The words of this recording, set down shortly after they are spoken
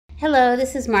Hello,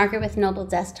 this is Margaret with Noble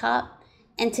Desktop,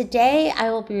 and today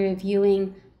I will be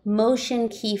reviewing Motion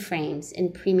Keyframes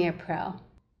in Premiere Pro.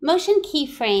 Motion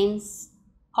Keyframes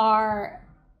are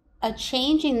a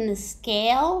change in the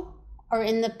scale or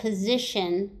in the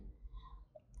position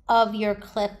of your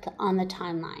clip on the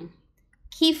timeline.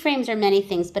 Keyframes are many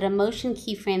things, but a motion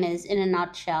keyframe is, in a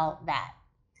nutshell, that.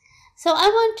 So I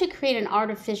want to create an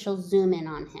artificial zoom in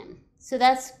on him. So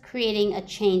that's creating a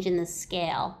change in the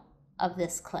scale of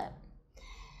this clip.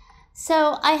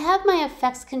 So I have my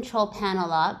effects control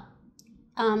panel up.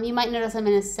 You might notice I'm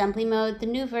in assembly mode. The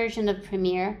new version of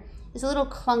Premiere is a little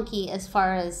clunky as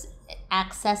far as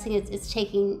accessing it. It's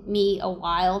taking me a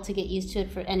while to get used to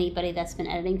it for anybody that's been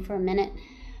editing for a minute.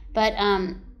 But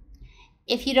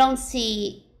if you don't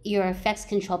see your effects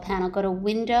control panel, go to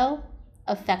Window,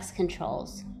 Effects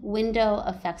Controls, Window,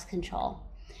 Effects Control.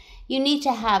 You need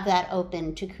to have that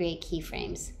open to create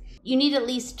keyframes. You need at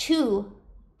least 2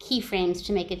 keyframes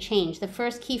to make a change. The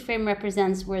first keyframe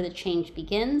represents where the change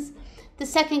begins. The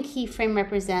second keyframe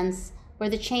represents where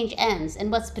the change ends.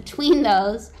 And what's between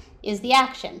those is the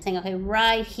action, saying, okay,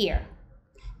 right here.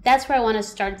 That's where I want to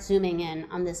start zooming in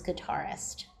on this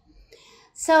guitarist.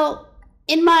 So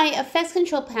in my effects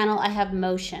control panel, I have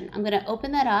motion. I'm going to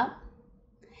open that up.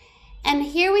 And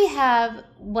here we have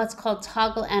what's called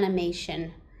toggle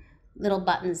animation, little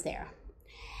buttons there.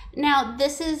 Now,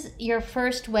 this is your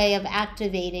first way of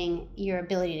activating your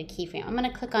ability to keyframe. I'm going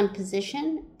to click on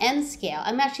position and scale.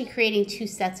 I'm actually creating 2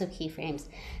 sets of keyframes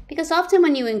because often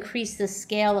when you increase the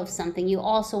scale of something, you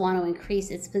also want to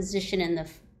increase its position in the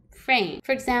frame.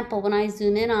 For example, when I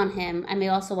zoom in on him, I may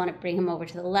also want to bring him over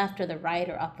to the left or the right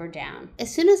or up or down.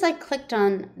 As soon as I clicked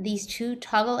on these 2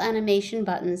 toggle animation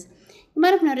buttons, you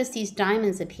might have noticed these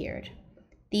diamonds appeared.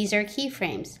 These are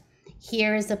keyframes.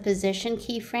 Here is the position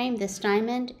keyframe, this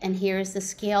diamond, and here is the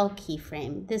scale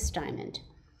keyframe, this diamond.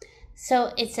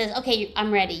 So it says, okay,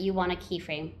 I'm ready, you want a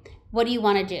keyframe. What do you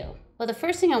want to do? Well, the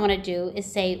first thing I want to do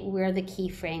is say where the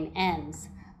keyframe ends.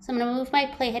 So I'm going to move my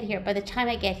playhead here. By the time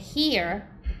I get here,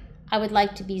 I would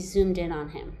like to be zoomed in on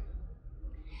him.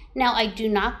 Now, I do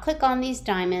not click on these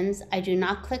diamonds. I do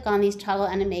not click on these toggle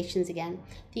animations again.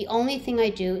 The only thing I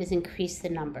do is increase the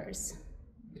numbers.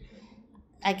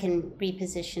 I can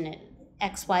reposition it.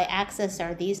 XY axis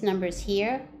are these numbers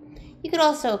here. You could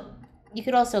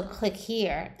also click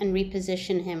here and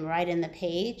reposition him right in the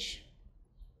page.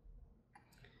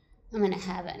 I'm going to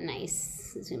have a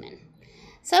nice zoom in.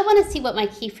 So I want to see what my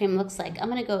keyframe looks like. I'm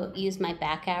going to go use my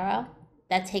back arrow.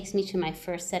 That takes me to my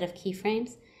first set of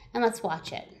keyframes, and let's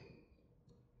watch it.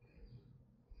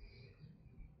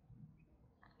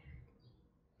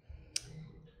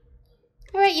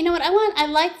 All right, you know what? I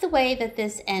like the way that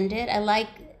this ended. I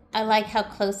like how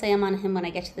close I am on him when I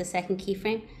get to the second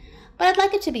keyframe, but I'd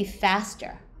like it to be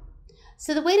faster.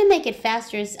 So the way to make it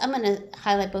faster is I'm going to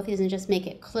highlight both these and just make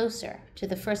it closer to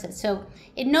the first set. So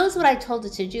it knows what I told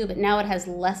it to do, but now it has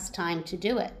less time to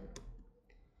do it.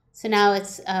 So now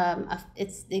it's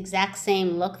the exact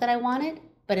same look that I wanted,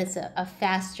 but it's a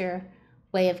faster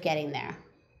way of getting there.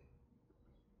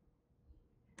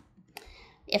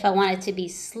 If I want it to be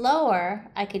slower,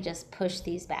 I could just push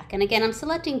these back. And again, I'm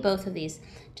selecting both of these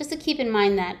just to keep in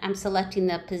mind that I'm selecting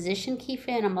the position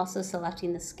keyframe and I'm also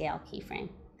selecting the scale keyframe.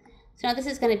 So now this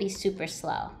is going to be super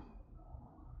slow.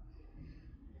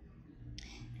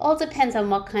 All depends on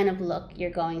what kind of look you're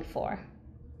going for.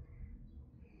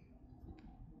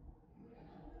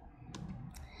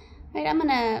 All right,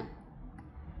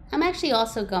 I'm actually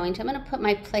also going to put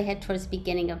my playhead towards the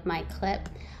beginning of my clip.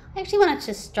 I actually want it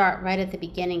to start right at the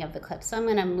beginning of the clip, so I'm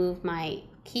going to move my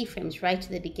keyframes right to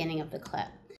the beginning of the clip.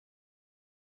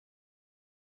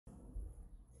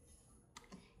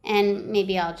 And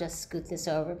maybe I'll just scoot this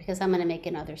over because I'm going to make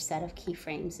another set of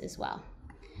keyframes as well.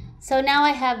 So now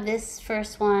I have this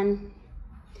first one.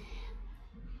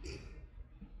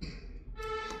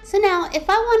 So now if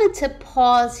I wanted to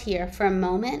pause here for a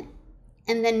moment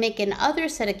and then make another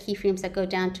set of keyframes that go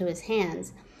down to his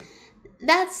hands,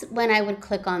 that's when I would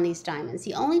click on these diamonds.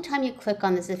 The only time you click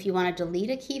on this is if you want to delete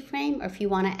a keyframe or if you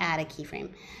want to add a keyframe.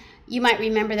 You might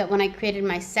remember that when I created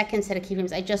my second set of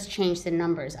keyframes, I just changed the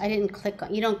numbers.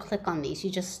 You don't click on these, you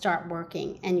just start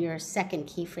working and your second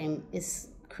keyframe is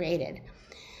created.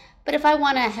 But if I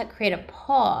want to create a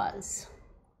pause,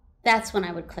 that's when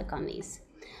I would click on these.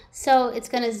 So it's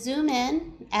going to zoom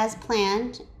in as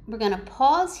planned. We're going to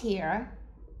pause here.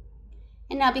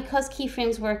 And now because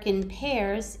keyframes work in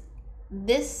pairs,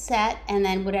 this set and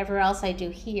then whatever else I do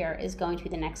here is going to be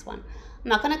the next one. I'm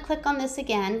not going to click on this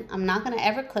again. I'm not going to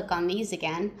ever click on these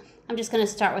again. I'm just going to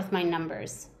start with my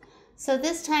numbers. So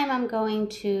this time I'm going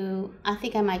to, I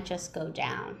think I might just go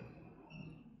down.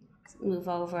 Move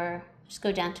over, just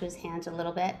go down to his hands a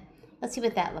little bit. Let's see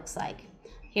what that looks like.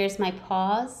 Here's my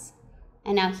pause,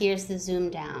 and now here's the zoom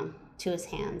down to his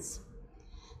hands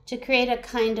to create a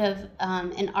kind of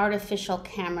an artificial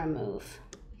camera move.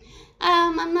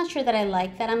 I'm not sure that I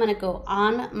like that. I'm going to go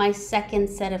on my second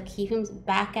set of keyframes,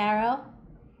 back arrow,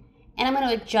 and I'm going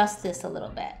to adjust this a little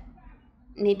bit.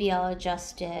 Maybe I'll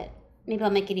adjust it. Maybe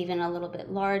I'll make it even a little bit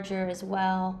larger as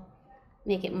well.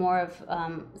 Make it more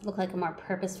of, look like a more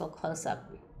purposeful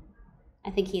close-up. I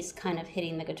think he's kind of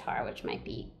hitting the guitar, which might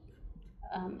be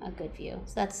a good view.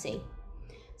 So let's see.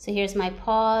 So here's my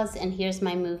pause, and here's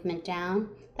my movement down.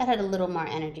 That had a little more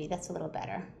energy. That's a little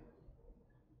better.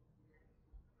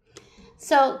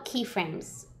 So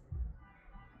keyframes.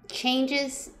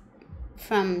 Changes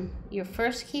from your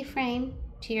first keyframe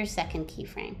to your second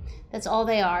keyframe. That's all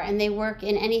they are, and they work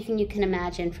in anything you can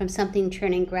imagine, from something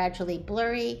turning gradually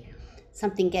blurry,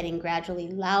 something getting gradually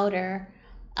louder.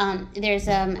 There's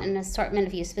an assortment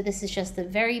of use, but this is just the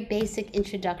very basic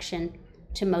introduction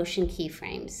to motion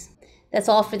keyframes. That's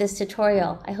all for this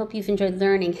tutorial. I hope you've enjoyed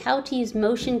learning how to use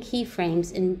motion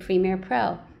keyframes in Premiere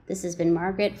Pro. This has been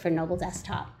Margaret for Noble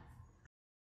Desktop.